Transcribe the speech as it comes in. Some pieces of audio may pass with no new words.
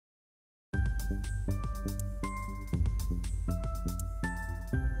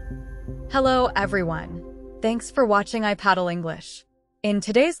Hello, everyone. Thanks for watching iPaddle English. In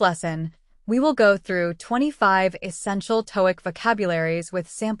today's lesson, we will go through 25 essential TOEIC vocabularies with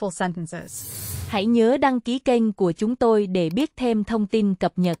sample sentences. Hãy nhớ đăng ký kênh của chúng tôi để biết thêm thông tin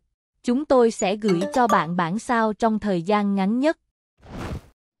cập nhật. Chúng tôi sẽ gửi cho bạn bản sao trong thời gian ngắn nhất.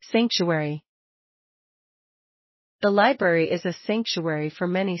 Sanctuary. The library is a sanctuary for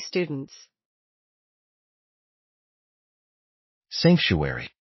many students. Sanctuary.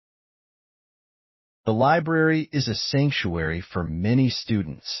 The library is a sanctuary for many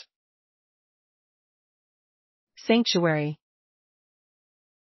students. Sanctuary.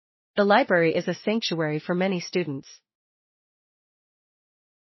 The library is a sanctuary for many students.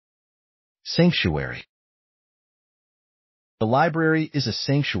 Sanctuary. The library is a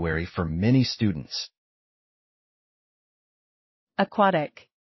sanctuary for many students. Aquatic.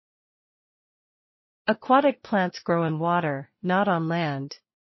 Aquatic plants grow in water, not on land.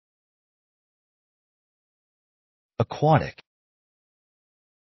 Aquatic.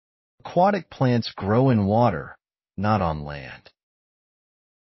 Aquatic plants grow in water, not on land.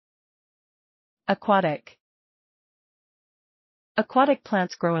 Aquatic. Aquatic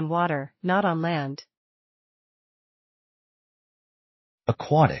plants grow in water, not on land.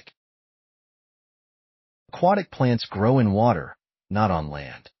 Aquatic. Aquatic plants grow in water, not on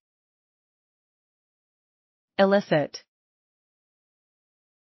land. Elicit.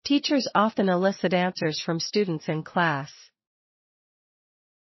 Teachers often elicit answers from students in class.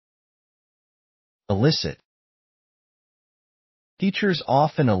 Elicit. Teachers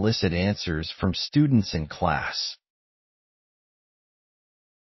often elicit answers from students in class.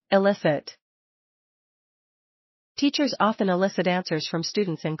 Elicit. Teachers often elicit answers from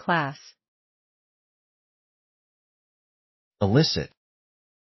students in class. Elicit.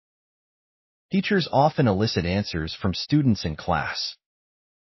 Teachers often elicit answers from students in class.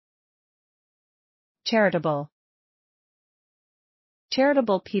 Charitable.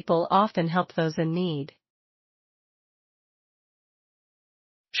 Charitable people often help those in need.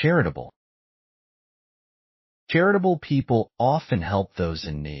 Charitable. Charitable people often help those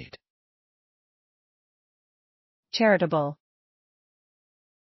in need. Charitable.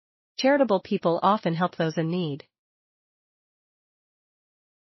 Charitable people often help those in need.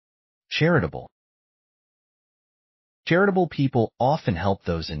 Charitable. Charitable people often help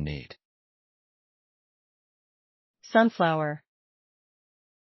those in need. Sunflower.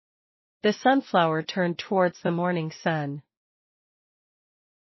 The sunflower turned towards the morning sun.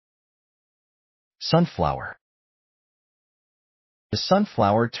 Sunflower. The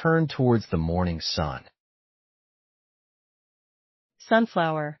sunflower turned towards the morning sun.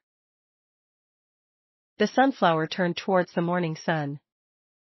 Sunflower. The sunflower turned towards the morning sun.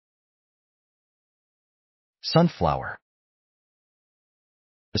 Sunflower.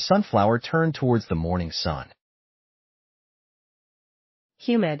 The sunflower turned towards the morning sun.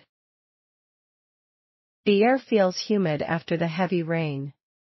 Humid. The air feels humid after the heavy rain.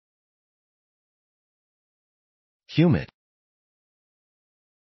 Humid.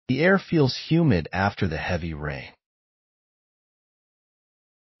 The air feels humid after the heavy rain.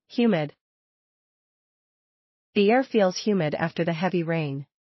 Humid. The air feels humid after the heavy rain.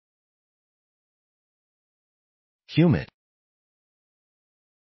 Humid.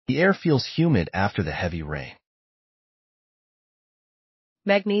 The air feels humid after the heavy rain.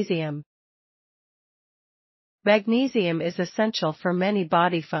 Magnesium. Magnesium is essential for many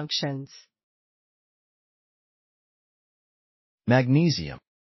body functions. Magnesium.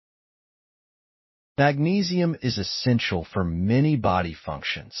 Magnesium is essential for many body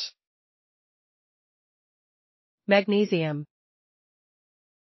functions. Magnesium.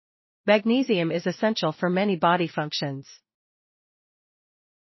 Magnesium is essential for many body functions.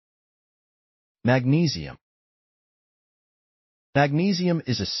 Magnesium. Magnesium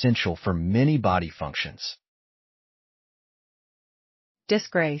is essential for many body functions.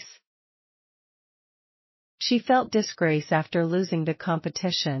 Disgrace. She felt disgrace after losing the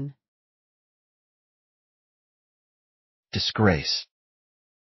competition. Disgrace.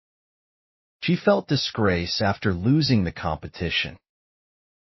 She felt disgrace after losing the competition.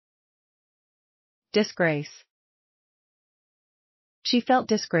 Disgrace. She felt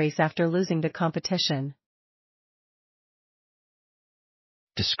disgrace after losing the competition.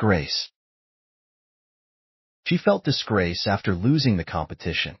 Disgrace. She felt disgrace after losing the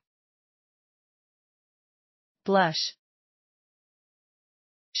competition. Blush.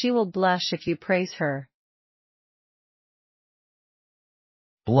 She will blush if you praise her.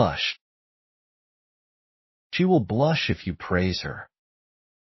 Blush. She will blush if you praise her.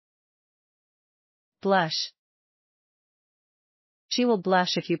 Blush. She will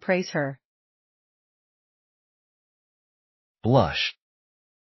blush if you praise her. Blush.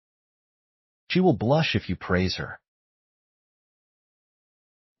 She will blush if you praise her.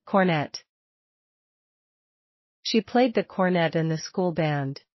 Cornet. She played the cornet in the school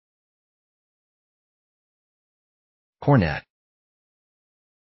band. Cornet.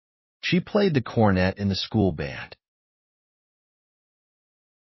 She played the cornet in the school band.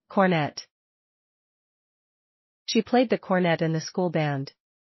 Cornet. She played the cornet in the school band.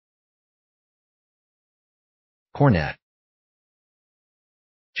 Cornet.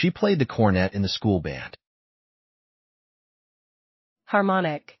 She played the cornet in the school band.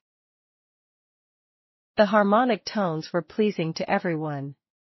 Harmonic. The harmonic tones were pleasing to everyone.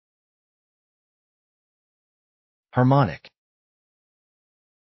 Harmonic.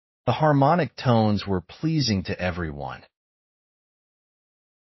 The harmonic tones were pleasing to everyone.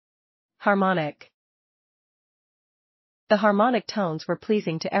 Harmonic. The harmonic tones were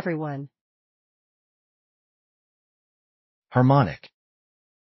pleasing to everyone. Harmonic.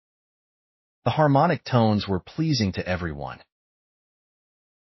 The harmonic tones were pleasing to everyone.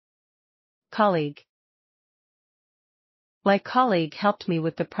 Colleague. My colleague helped me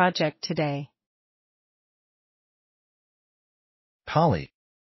with the project today. Colleague.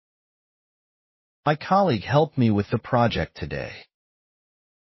 My colleague helped me with the project today.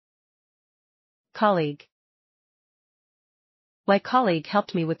 Colleague. My colleague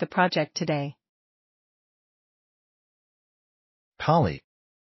helped me with the project today. Colleague.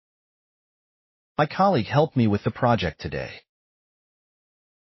 My colleague helped me with the project today.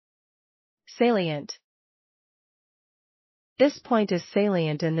 Salient. This point is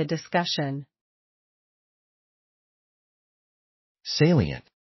salient in the discussion. Salient.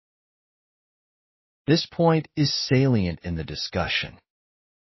 This point is salient in the discussion.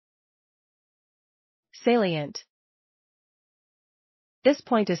 Salient. This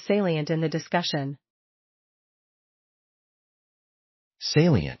point is salient in the discussion.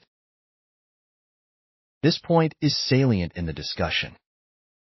 Salient. This point is salient in the discussion.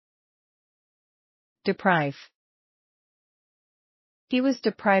 Deprive. He was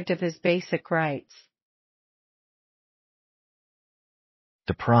deprived of his basic rights.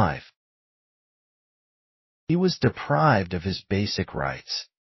 Deprive. He was deprived of his basic rights.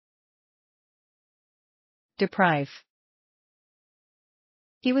 Deprive.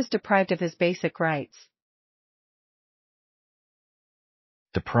 He was deprived of his basic rights.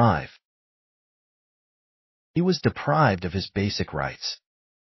 Deprive. He was deprived of his basic rights.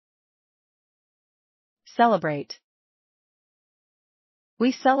 Celebrate.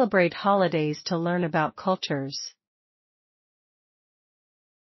 We celebrate holidays to learn about cultures.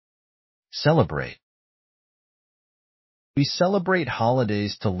 Celebrate. We celebrate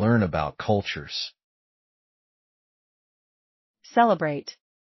holidays to learn about cultures. Celebrate.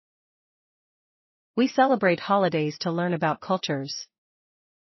 We celebrate holidays to learn about cultures.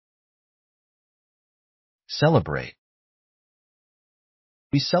 Celebrate.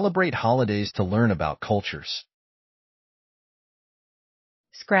 We celebrate holidays to learn about cultures.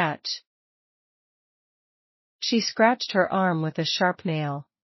 Scratch. She scratched her arm with a sharp nail.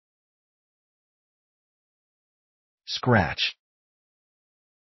 Scratch.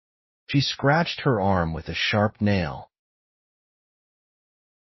 She scratched her arm with a sharp nail.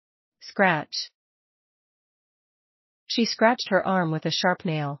 Scratch. She scratched her arm with a sharp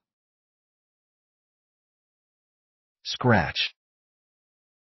nail. Scratch.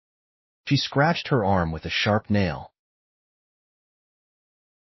 She scratched her arm with a sharp nail.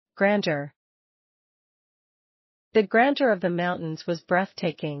 Grandeur. The grandeur of the mountains was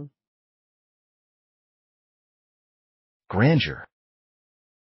breathtaking. Grandeur.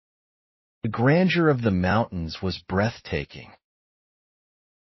 The grandeur of the mountains was breathtaking.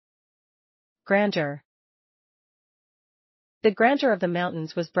 Grandeur. The grandeur of the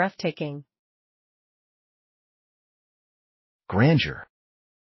mountains was breathtaking. Grandeur.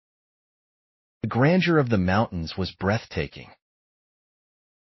 The grandeur of the mountains was breathtaking.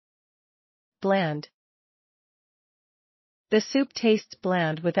 Bland. The soup tastes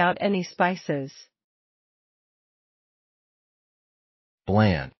bland without any spices.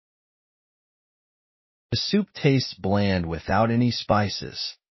 Bland. The soup tastes bland without any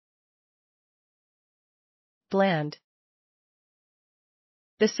spices. Bland.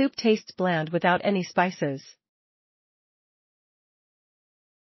 The soup tastes bland without any spices.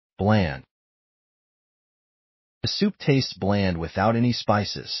 Bland. The soup tastes bland without any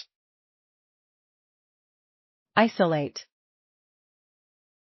spices. Isolate.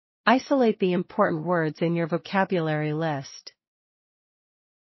 Isolate the important words in your vocabulary list.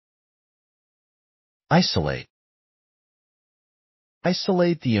 Isolate.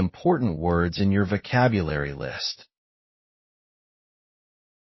 Isolate the important words in your vocabulary list.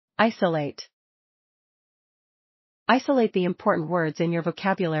 Isolate. Isolate the important words in your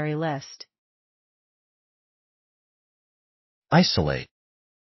vocabulary list. Isolate.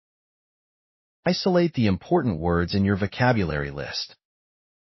 Isolate the important words in your vocabulary list.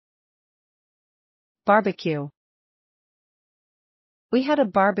 Barbecue. We had a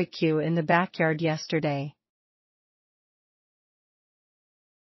barbecue in the backyard yesterday.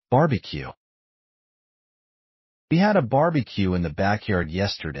 Barbecue. We had a barbecue in the backyard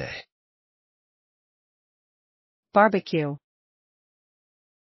yesterday. Barbecue.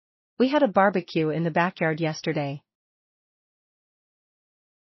 We had a barbecue in the backyard yesterday.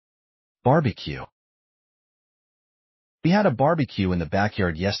 Barbecue. We had a barbecue in the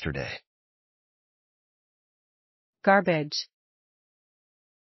backyard yesterday. Garbage.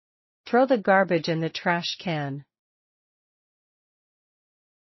 Throw the garbage in the trash can.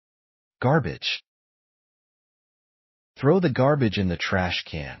 Garbage. Throw the garbage in the trash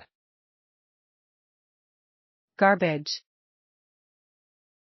can. Garbage.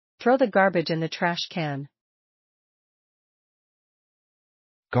 Throw the garbage in the trash can.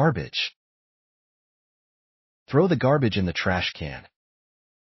 Garbage. Throw the garbage in the trash can.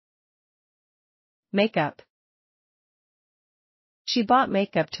 Makeup. She bought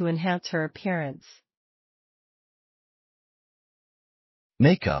makeup to enhance her appearance.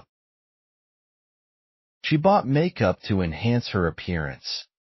 Makeup. She bought makeup to enhance her appearance.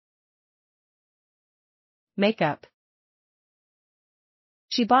 Makeup.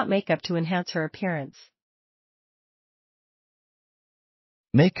 She bought makeup to enhance her appearance.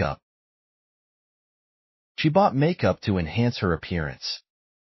 Makeup. She bought makeup to enhance her appearance.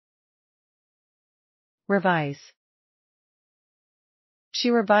 Revise. She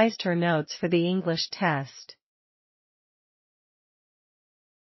revised her notes for the English test.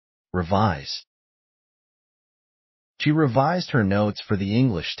 Revise. She revised her notes for the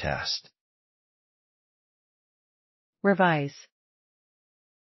English test. Revise.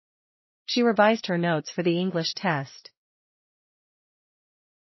 She revised her notes for the English test.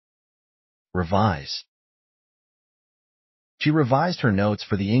 Revise. She revised her notes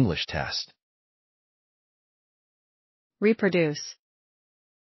for the English test. Reproduce.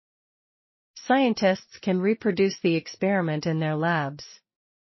 Scientists can reproduce the experiment in their labs.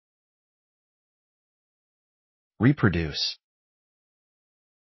 Reproduce.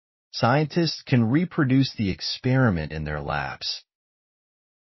 Scientists can reproduce the experiment in their labs.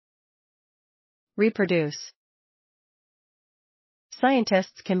 Reproduce.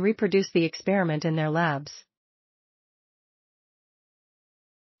 Scientists can reproduce the experiment in their labs.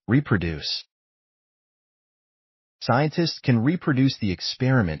 Reproduce. Scientists can reproduce the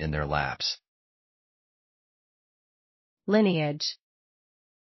experiment in their labs. Lineage.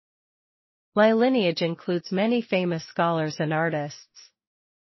 My lineage includes many famous scholars and artists.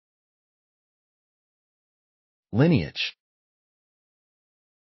 Lineage.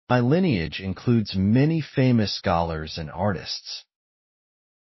 My lineage includes many famous scholars and artists.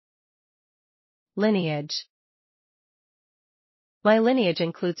 Lineage. My lineage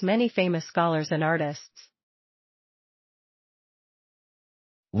includes many famous scholars and artists.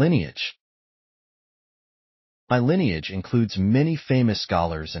 Lineage. My lineage includes many famous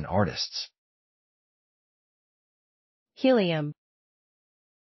scholars and artists. Helium.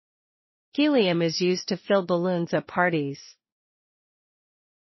 Helium is used to fill balloons at parties.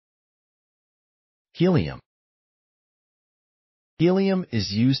 Helium. Helium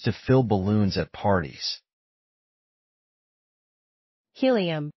is used to fill balloons at parties.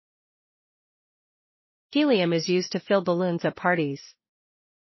 Helium. Helium is used to fill balloons at parties.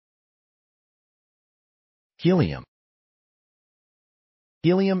 Helium.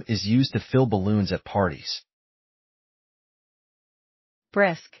 Helium is used to fill balloons at parties.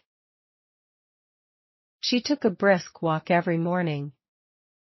 Brisk. She took a brisk walk every morning.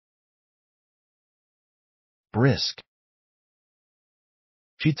 Brisk.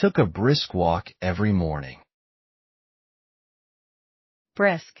 She took a brisk walk every morning.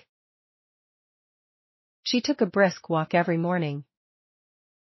 Brisk. She took a brisk walk every morning.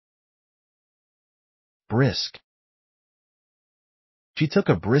 Brisk. She took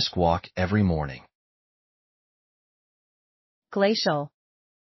a brisk walk every morning. Glacial.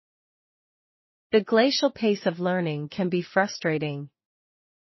 The glacial pace of learning can be frustrating.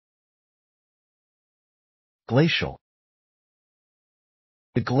 Glacial.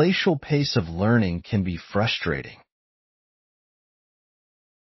 The glacial pace of learning can be frustrating.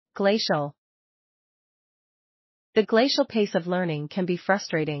 Glacial. The glacial pace of learning can be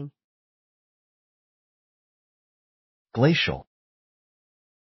frustrating. Glacial.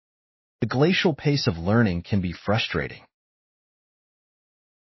 The glacial pace of learning can be frustrating.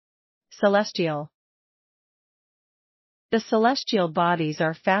 Celestial. The celestial bodies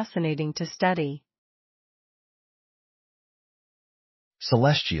are fascinating to study.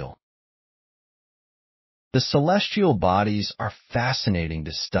 Celestial. The celestial bodies are fascinating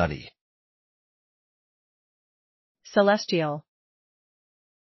to study. Celestial.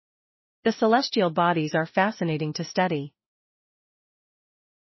 The celestial bodies are fascinating to study.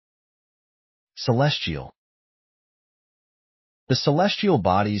 Celestial. The celestial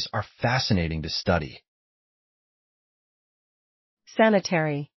bodies are fascinating to study.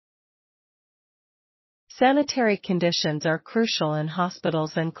 Sanitary. Sanitary conditions are crucial in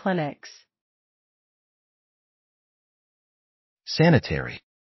hospitals and clinics. Sanitary.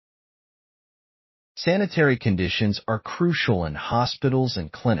 Sanitary conditions are crucial in hospitals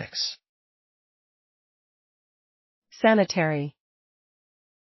and clinics. Sanitary.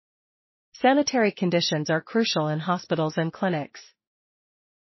 Sanitary conditions are crucial in hospitals and clinics.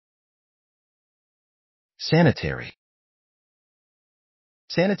 Sanitary.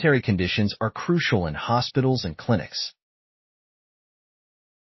 Sanitary conditions are crucial in hospitals and clinics.